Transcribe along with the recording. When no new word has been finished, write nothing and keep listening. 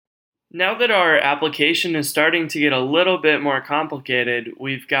Now that our application is starting to get a little bit more complicated,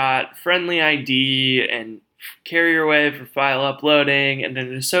 we've got friendly ID and carrier wave for file uploading and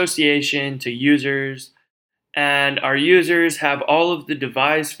an association to users. And our users have all of the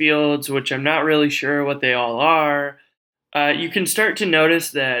device fields, which I'm not really sure what they all are. You can start to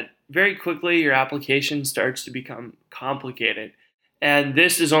notice that very quickly your application starts to become complicated. And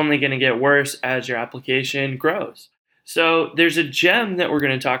this is only going to get worse as your application grows. So there's a gem that we're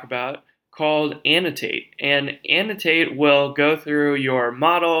going to talk about called Annotate. And Annotate will go through your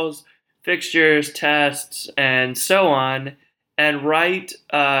models, fixtures, tests, and so on, and write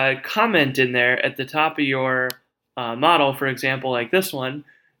a comment in there at the top of your model, for example, like this one.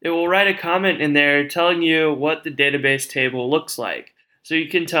 It will write a comment in there telling you what the database table looks like. So you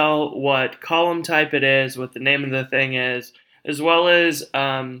can tell what column type it is, what the name of the thing is, as well as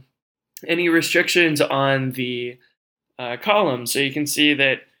any restrictions on the column. So you can see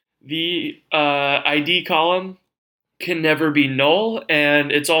that the ID column can never be null,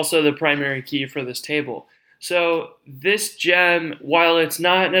 and it's also the primary key for this table. So this gem, while it's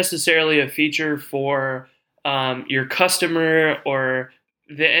not necessarily a feature for your customer or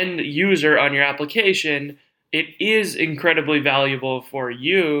the end user on your application, it is incredibly valuable for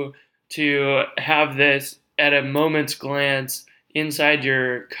you to have this at a moment's glance inside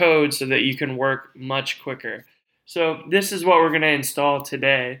your code so that you can work much quicker. So this is what we're going to install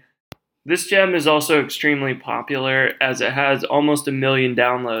today. This gem is also extremely popular as it has almost 1 million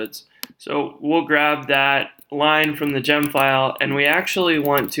downloads. So we'll grab that line from the gem file, and we actually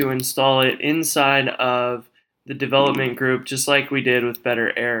want to install it inside of the development group just like we did with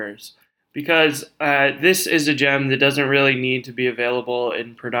better errors. Because this is a gem that doesn't really need to be available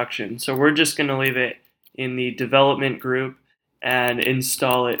in production. So we're just going to leave it in the development group and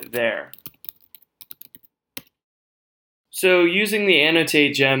install it there. So using the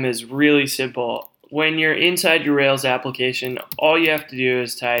Annotate gem is really simple. When you're inside your Rails application, all you have to do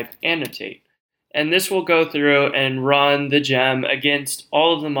is type Annotate. And this will go through and run the gem against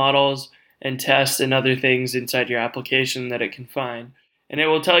all of the models and tests and other things inside your application that it can find. And it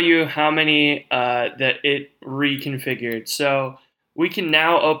will tell you how many that it reconfigured. So we can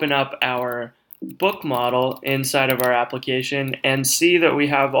now open up our book model inside of our application and see that we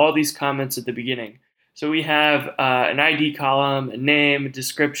have all these comments at the beginning. So we have an ID column, a name, a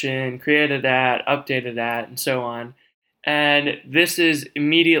description, created at, updated at, and so on. And this is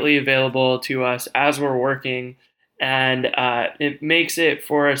immediately available to us as we're working, and it makes it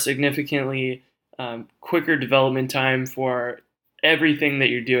for a significantly quicker development time for everything that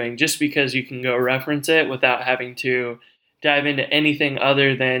you're doing, just because you can go reference it without having to dive into anything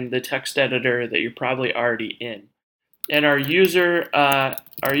other than the text editor that you're probably already in. And our user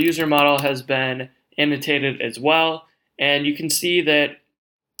model has been annotated as well, and you can see that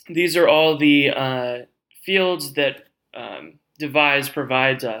these are all the fields that Devise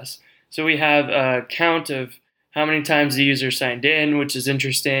provides us. So we have a count of how many times the user signed in, which is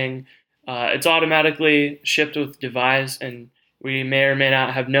interesting. It's automatically shipped with Devise, and we may or may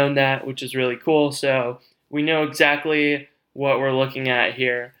not have known that, which is really cool. So we know exactly what we're looking at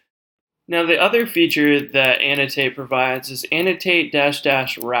here. Now the other feature that Annotate provides is Annotate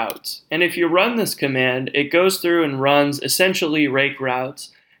 -- routes. And if you run this command, it goes through and runs essentially rake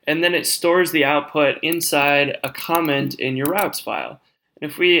routes, and then it stores the output inside a comment in your routes file. And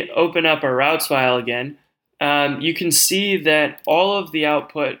if we open up our routes file again, you can see that all of the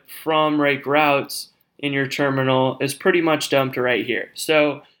output from rake routes in your terminal is pretty much dumped right here.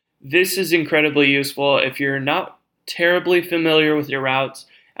 So this is incredibly useful if you're not terribly familiar with your routes.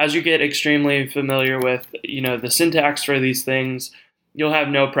 As you get extremely familiar with, the syntax for these things, you'll have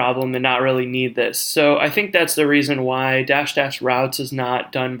no problem and not really need this. So I think that's the reason why -- routes is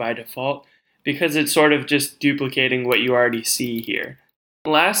not done by default, because it's sort of just duplicating what you already see here.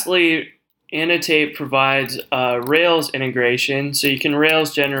 Lastly, Annotate provides a Rails integration, so you can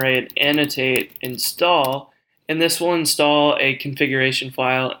Rails generate annotate install, and this will install a configuration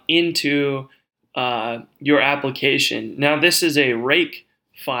file into your application. Now this is a rake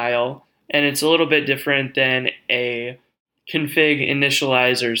file, and it's a little bit different than a config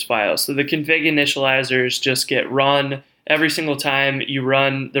initializers file. So the config initializers just get run every single time you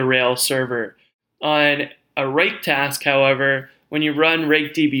run the Rails server. On a rake task, however, when you run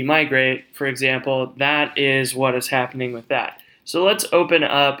rake-db migrate, for example, that is what is happening with that. So let's open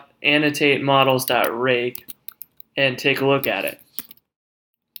up annotate models.rake and take a look at it.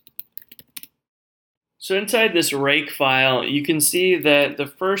 So inside this rake file, you can see that the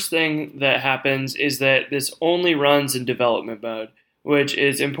first thing that happens is that this only runs in development mode, which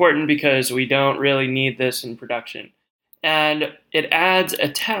is important because we don't really need this in production. And it adds a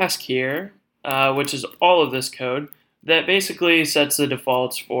task here, which is all of this code, that basically sets the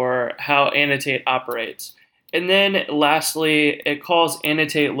defaults for how Annotate operates. And then lastly, it calls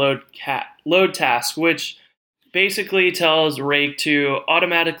Annotate load task, which basically tells Rake to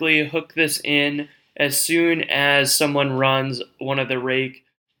automatically hook this in as soon as someone runs one of the Rake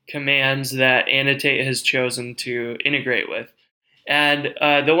commands that Annotate has chosen to integrate with. And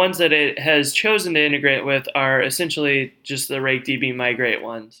the ones that it has chosen to integrate with are essentially just the RakeDB migrate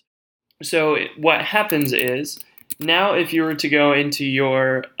ones. So what happens is, now if you were to go into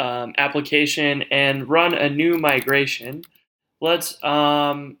your application and run a new migration, let's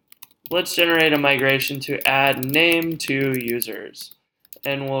generate a migration to add name to users,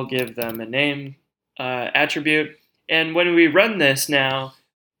 and we'll give them a name attribute. And when we run this now,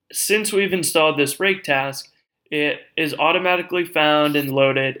 since we've installed this rake task, it is automatically found and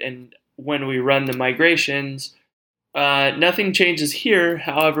loaded, and when we run the migrations, nothing changes here.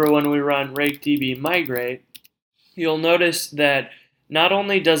 However, when we run rakedb migrate, you'll notice that not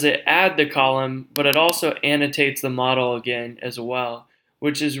only does it add the column, but it also annotates the model again as well,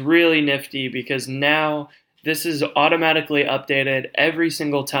 which is really nifty because now this is automatically updated every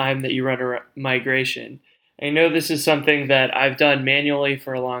single time that you run a migration. I know this is something that I've done manually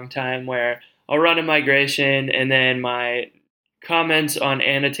for a long time where I'll run a migration and then my comments on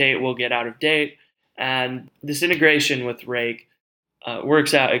Annotate will get out of date. And this integration with Rake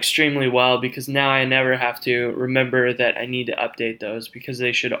works out extremely well because now I never have to remember that I need to update those because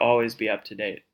they should always be up to date.